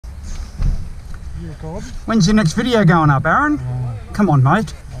You record? When's your next video going up, Aaron? Come on,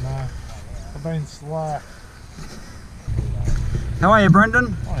 mate. I know. I've been slack. How are you,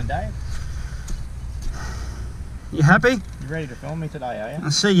 Brendan? Morning, Dave. You happy? You ready to film me today, are you? I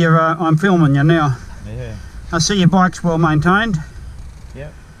see you. I'm filming you now. Yeah. I see your bike's well maintained.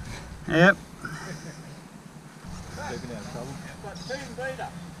 Yep. Yep.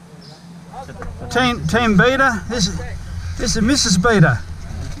 Team Beater. This is Mrs. Beater.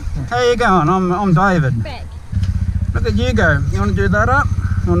 How you going? I'm David. Back. Look at you go. You want to do that up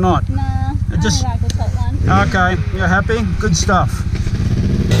or not? Nah, Just- I like the top one. Okay. You're happy? Good stuff.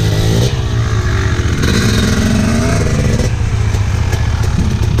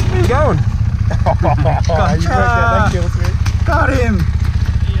 Where you going? That kills me. Got him.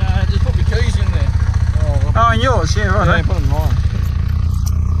 Yeah, just put my keys in there. Oh, and yours? Yeah, right. Yeah, put them in mine.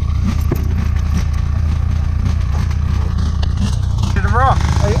 To the rock.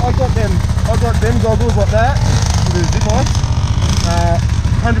 I got them goggles like that, with the zip on,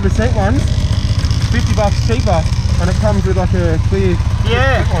 100% ones, $50 cheaper, and it comes with like a clear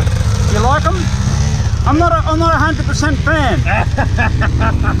Yeah. zip on. You like them? I'm not a 100% fan.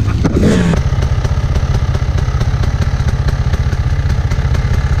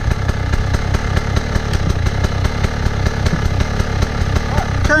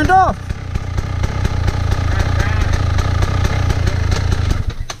 Turned off.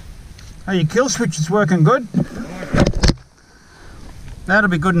 Oh, your kill switch is working good. That'll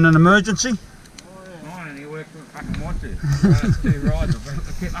be good in an emergency. Mine only works when I fucking want to. It's two rides.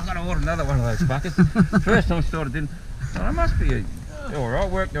 I've got to order another one of those buckets. First time I started, didn't. Oh, it must be alright.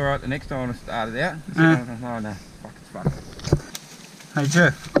 Worked alright the next time I started out. Oh no, fuck, it's fucked. Hey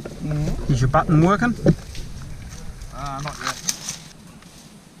Jeff, is your button working? Not yet.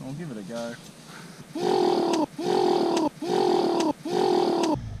 I'll give it a go.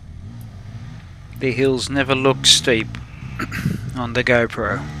 The hills never look steep on the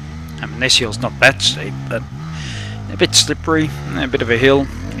GoPro. I mean, this hill's not that steep, but a bit slippery, a bit of a hill.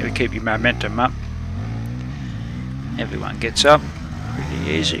 You gotta keep your momentum up. Everyone gets up, pretty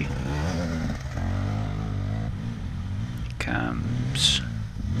easy. Comes.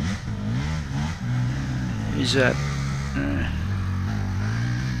 Who's that?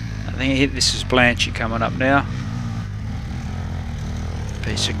 I think this is Blanchy coming up now.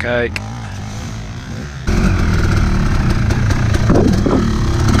 Piece of cake.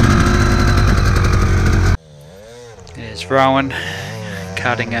 There's Rowan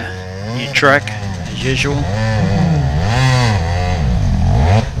cutting a new track as usual.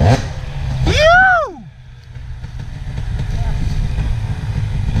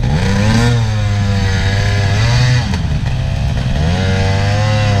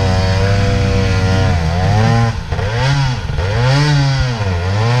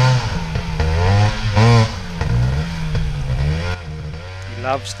 He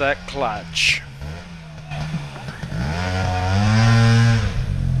loves that clutch.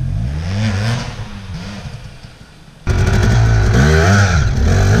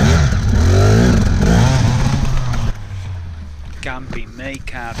 Gumpy me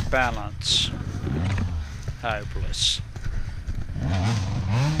can't balance. Hopeless.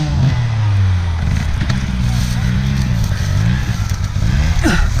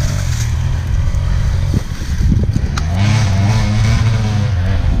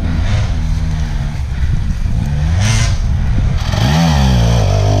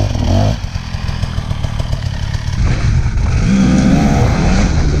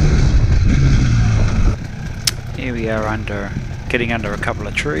 Here we are getting under a couple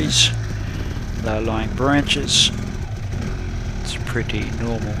of trees, low-lying branches. It's pretty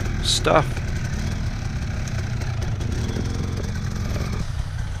normal stuff.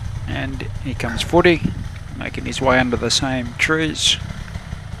 And here comes Footy, making his way under the same trees.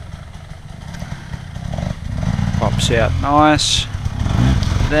 Pops out nice.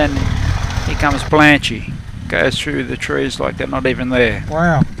 Then here comes Blanchy, goes through the trees like they're not even there.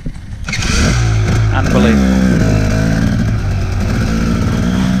 Wow. Unbelievable.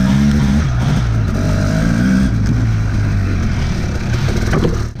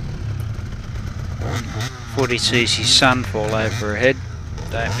 Footy sees his son fall over ahead.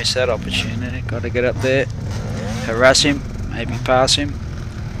 Don't miss that opportunity. Got to get up there, harass him, maybe pass him.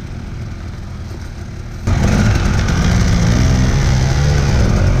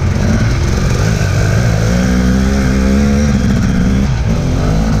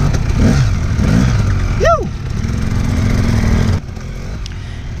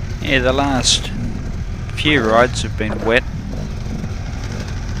 Yeah, the last few rides have been wet,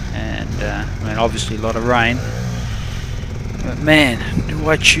 and I mean obviously a lot of rain. But man, do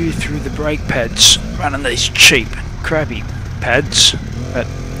I chew through the brake pads running these cheap, crappy pads. But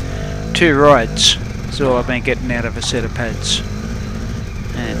 2 rides is all I've been getting out of a set of pads.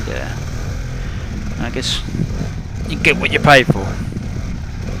 And I guess you get what you pay for.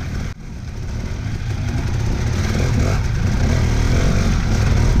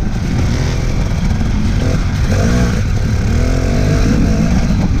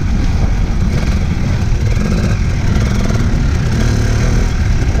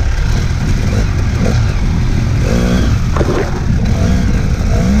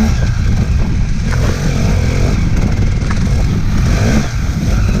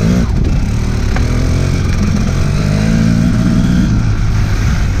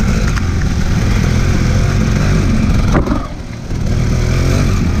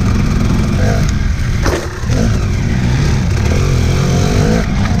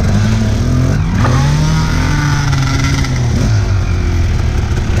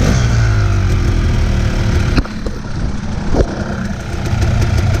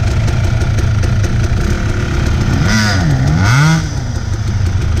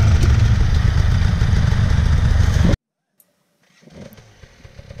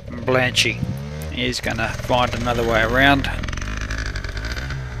 Blanchy, he's gonna find another way around.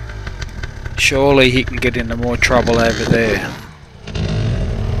 Surely he can get into more trouble over there.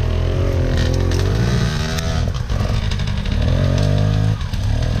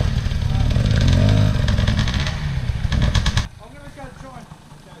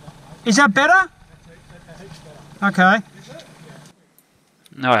 Is that better? Okay.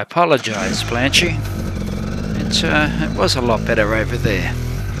 No, I apologise, Blanchy. It was a lot better over there.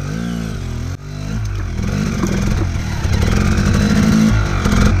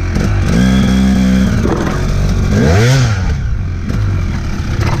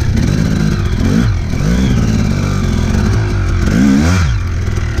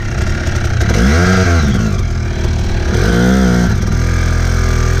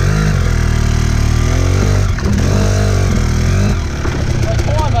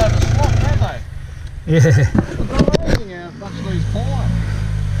 Yeah.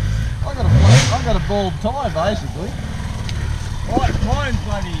 I've got a bald tyre basically. Mine's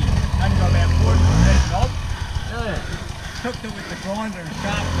bloody only got about 40 on that knob. Yeah. Hooked it with the grinder and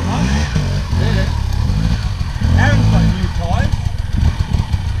sharpened them up. Yeah. Aaron's got new tyres.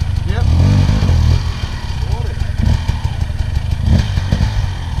 Yep.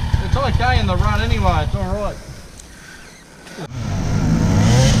 It's okay in the run anyway, it's alright.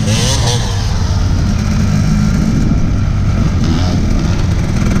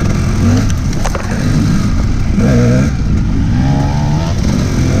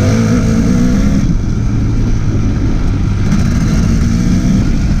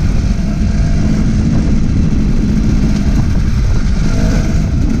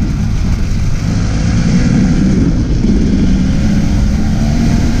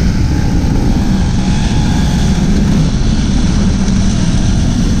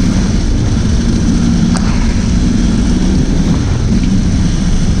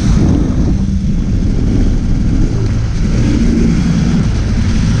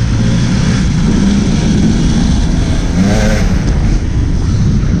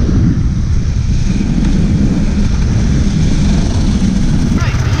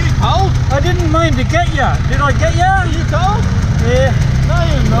 To get you. Did I get you? Are you cold? Yeah. No,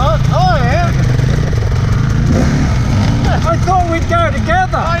 you're not. I am. I thought we'd go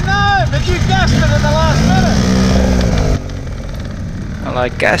together. I know, but you gassed it at the last minute. Well, I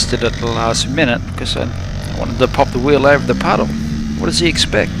gassed it at the last minute because I wanted to pop the wheel over the puddle. What does he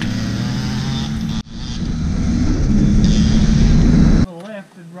expect? To the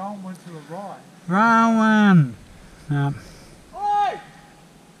left and Rowan went to the right. Rowan. No.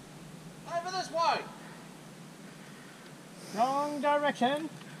 Wrong direction.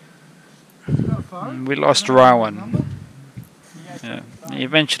 We lost Rowan. Yeah, he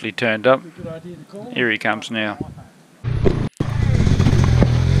eventually turned up. Here he comes now.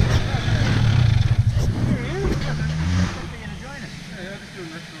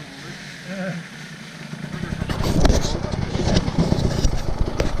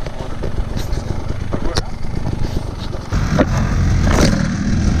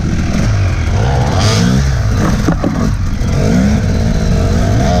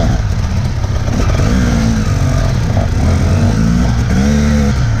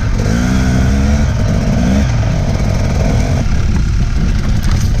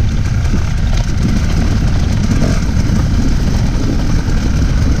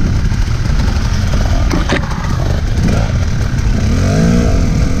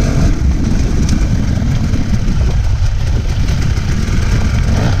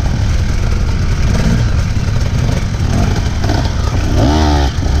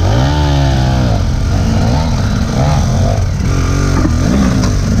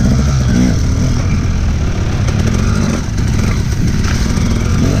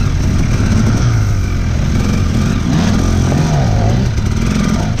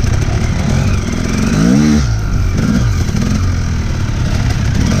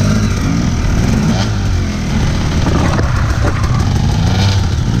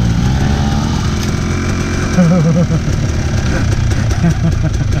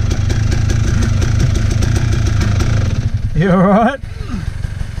 You alright?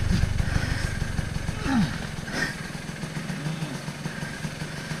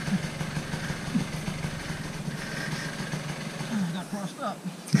 Got crossed up.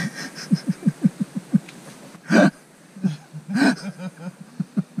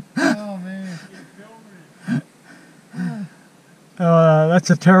 Oh man. Oh,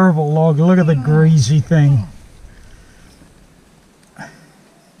 that's a terrible log. Look at the greasy thing.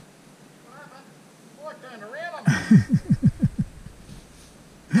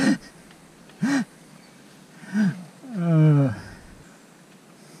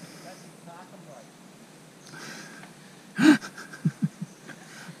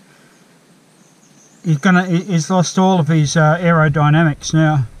 He's lost all of his aerodynamics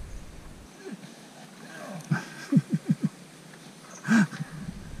now.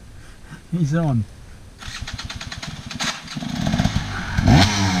 He's on.